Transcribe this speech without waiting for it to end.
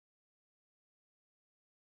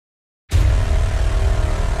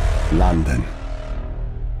London.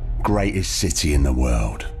 Greatest city in the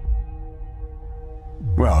world.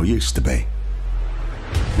 Well, used to be.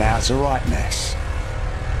 Now it's a right mess.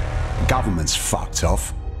 Government's fucked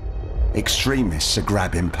off. Extremists are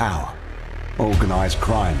grabbing power. Organised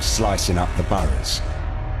crime slicing up the boroughs.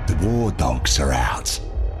 The war dogs are out.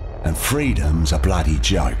 And freedom's a bloody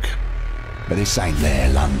joke. But this ain't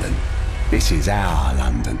their London. This is our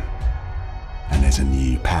London. And there's a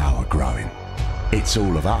new power growing. It's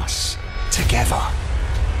all of us, together.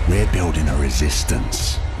 We're building a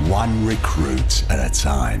resistance, one recruit at a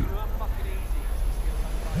time.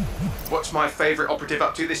 What's my favourite operative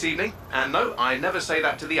up to this evening? And no, I never say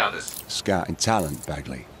that to the others. Scouting talent,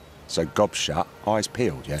 Bagley. So gob shut, eyes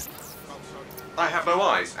peeled, yeah? I have no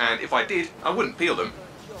eyes, and if I did, I wouldn't peel them.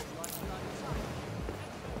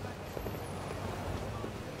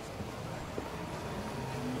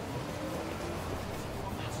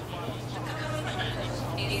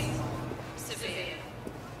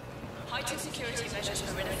 Security measures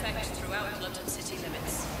are in effect throughout London city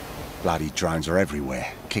limits. Bloody drones are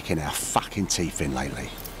everywhere, kicking our fucking teeth in lately.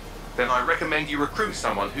 Then I recommend you recruit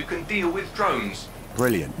someone who can deal with drones.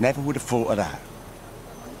 Brilliant, never would have thought of that.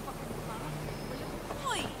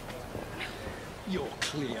 Oi! You're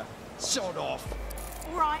clear. Sod off.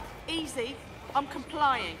 All right, easy. I'm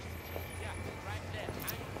complying.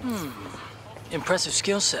 Impressive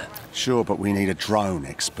skill set. Sure, but we need a drone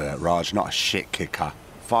expert, Raj, not a shit kicker.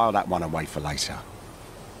 File that one away for later.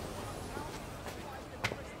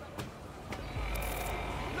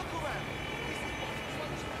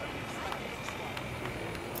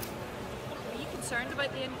 Are you concerned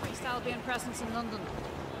about the increased Albion presence in London?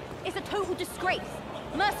 It's a total disgrace.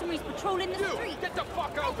 Mercenaries patrolling the street. Get the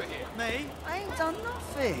fuck over here. Me? I ain't done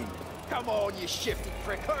nothing. Come on, you shifty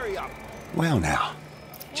prick. Hurry up. Well now.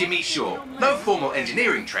 Jimmy Shaw. No formal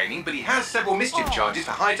engineering training, but he has several mischief charges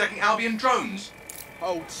for hijacking Albion drones.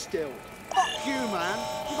 Hold still. Fuck you, man.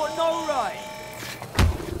 You got no right.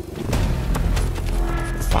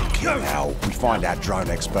 Fucking hell. We find our drone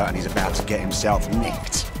expert and he's about to get himself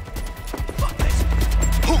nicked.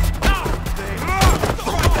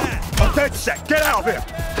 I'm dead set. Get out of here.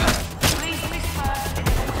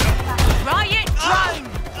 Riot drone!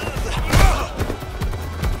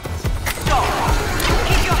 Stop!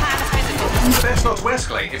 Keep your hands visible. Best not to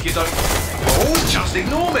escalate if you don't... Oh, just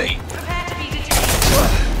ignore me! Prepare to be detained.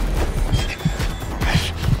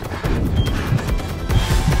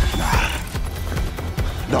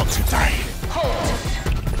 Not today. Halt!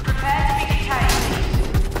 Prepare to be detained.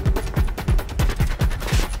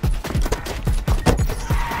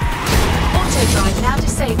 Auto-drive now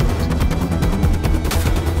disabled.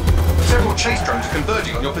 Several chase drones are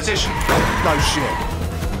converging on your position. No shit.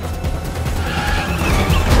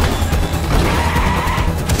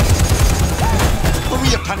 What were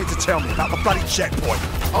you planning to tell me about the bloody checkpoint?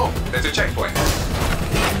 Oh, there's a checkpoint.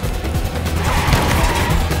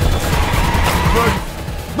 Move!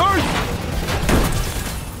 Move!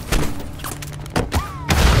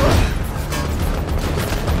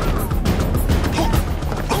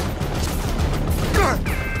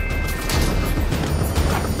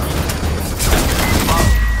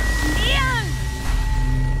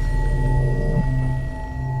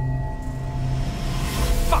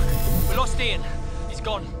 Fuck! We lost Ian. He's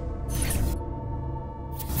gone.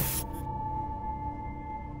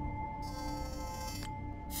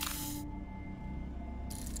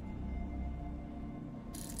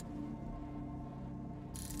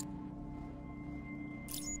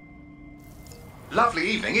 Lovely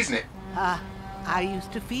evening, isn't it? I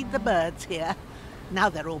used to feed the birds here. Now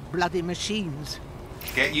they're all bloody machines.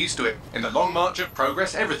 Get used to it. In the long march of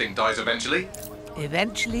progress, everything dies eventually.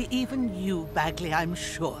 Eventually, even you, Bagley, I'm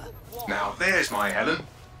sure. Now, there's my Helen.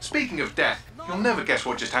 Speaking of death, you'll never guess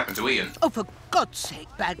what just happened to Ian. Oh, for God's sake,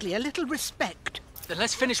 Bagley, a little respect. Then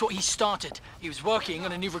let's finish what he started. He was working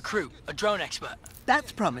on a new recruit, a drone expert.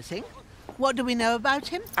 That's promising. What do we know about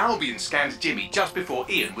him? Albion scanned Jimmy just before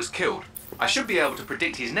Ian was killed. I should be able to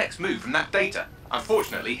predict his next move from that data.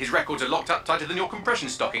 Unfortunately, his records are locked up tighter than your compression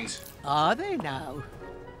stockings. Are they now?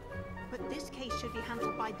 But this case should be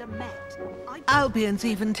handled by the Met. Albion's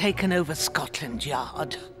even taken over Scotland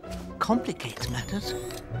Yard. Complicates matters.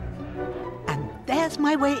 And there's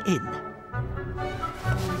my way in.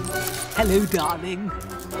 Hello, darling.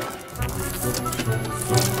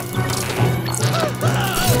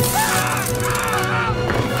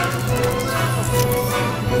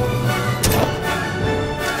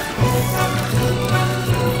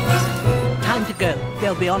 Time to go.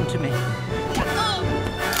 They'll be on to me.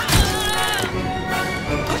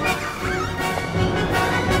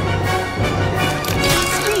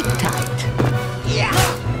 Sleep tight. Yeah.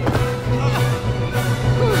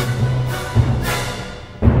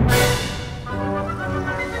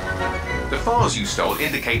 cars you stole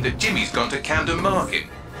indicate that Jimmy's gone to Camden Market.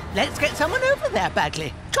 Let's get someone over there,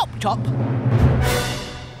 Bagley. Chop, chop.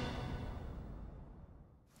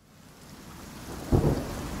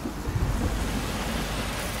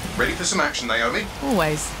 Ready for some action, Naomi?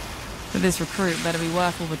 Always. But this recruit better be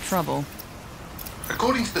worth all the trouble.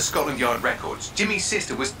 According to the Scotland Yard records, Jimmy's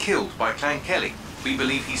sister was killed by Clan Kelly. We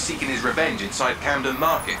believe he's seeking his revenge inside Camden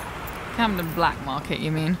Market. Camden Black Market,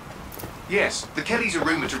 you mean? Yes, the Kellys are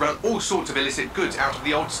rumoured to run all sorts of illicit goods out of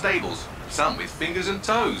the old stables, some with fingers and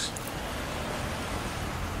toes.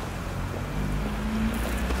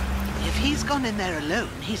 If he's gone in there alone,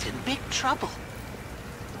 he's in big trouble.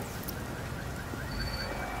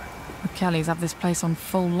 The Kellys have this place on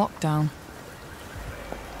full lockdown.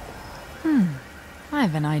 I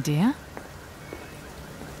have an idea.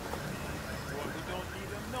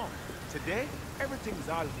 Today, everything's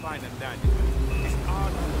all fine and dandy. It's all...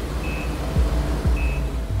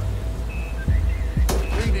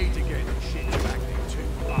 We need to get the shit back into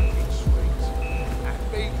fucking streets. And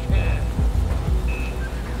be careful.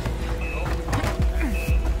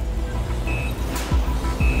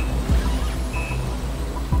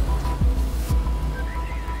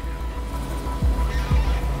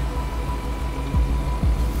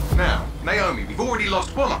 Now, Naomi, we've already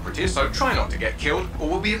lost one operative, so try not to get killed, or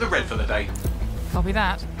we'll be in the red for the day. Copy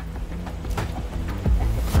that.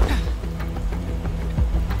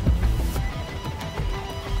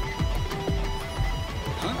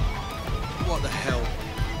 Huh? What the hell?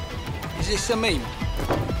 Is this a meme?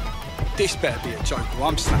 This better be a joke or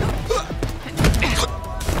I'm snapping.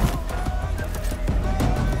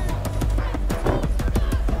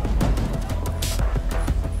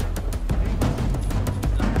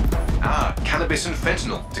 Cannabis and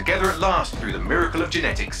fentanyl, together at last through the miracle of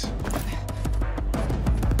genetics. I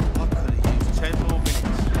could have used 10 more minutes.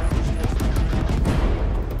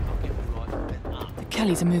 The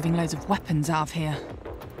Kellys are moving loads of weapons out of here.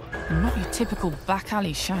 And not your typical back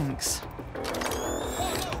alley shanks.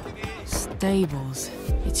 Stables.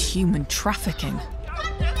 It's human trafficking.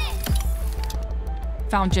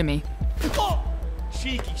 Found Jimmy.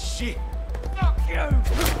 Cheeky shit. Fuck you.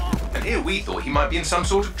 And here we thought he might be in some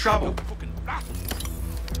sort of trouble.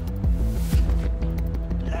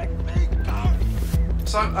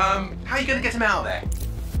 So, how are you going to get him out of there?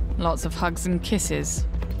 Lots of hugs and kisses.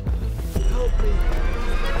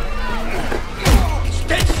 It's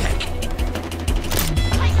dead sick!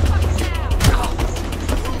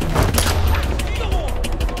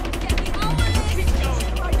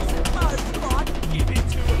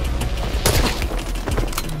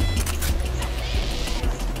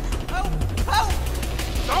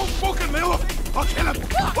 Don't fucking move! I'll kill him!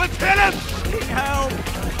 I'll kill him! Help!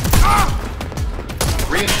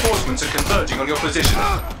 Reinforcements are converging on your position.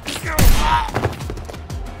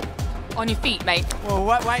 On your feet, mate. Well,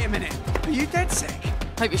 wait a minute. Are you dead sick?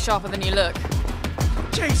 Hope you're sharper than you look.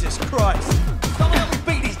 Jesus Christ! Someone help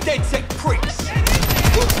me beat these dead sick pricks!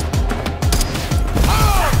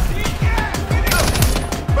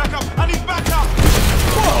 Back up! I need back up!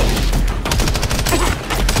 Whoa!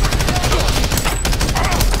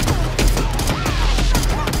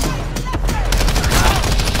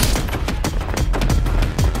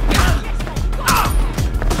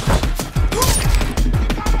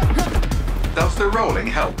 Does the rolling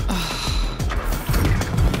help?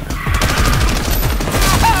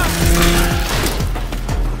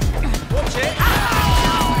 Watch it!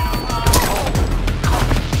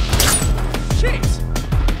 Shit!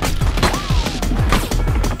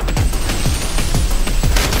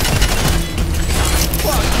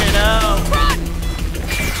 Fucking hell!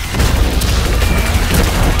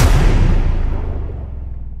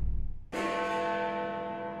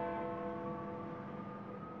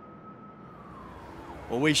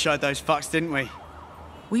 Well, we showed those fucks, didn't we?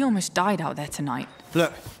 We almost died out there tonight.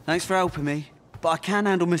 Look, thanks for helping me, but I can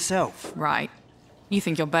handle myself. Right. You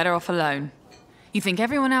think you're better off alone. You think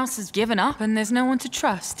everyone else has given up and there's no one to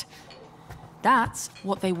trust. That's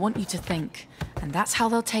what they want you to think. And that's how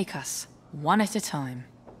they'll take us, one at a time.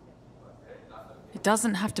 It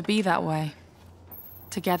doesn't have to be that way.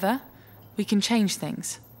 Together, we can change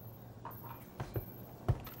things.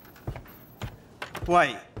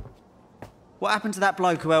 Wait. What happened to that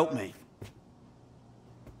bloke who helped me?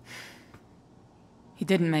 He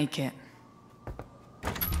didn't make it.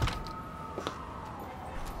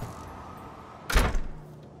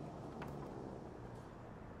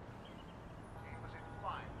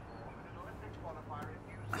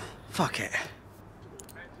 Fuck it.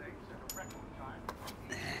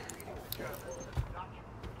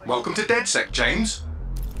 Welcome to DedSec, James.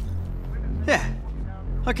 Yeah.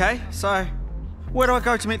 Okay, so where do I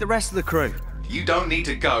go to meet the rest of the crew? You don't need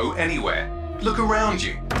to go anywhere. Look around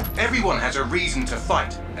you. Everyone has a reason to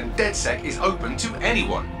fight, and DedSec is open to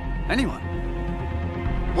anyone. Anyone?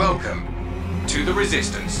 Welcome to the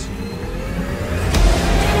Resistance.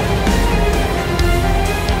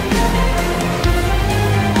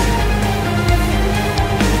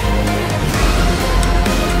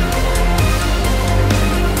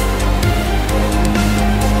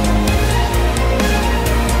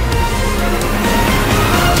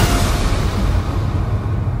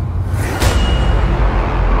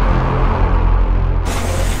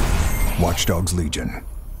 Watch Dogs Legion.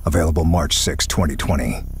 Available March 6,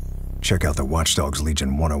 2020. Check out the Watch Dogs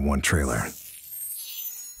Legion 101 trailer.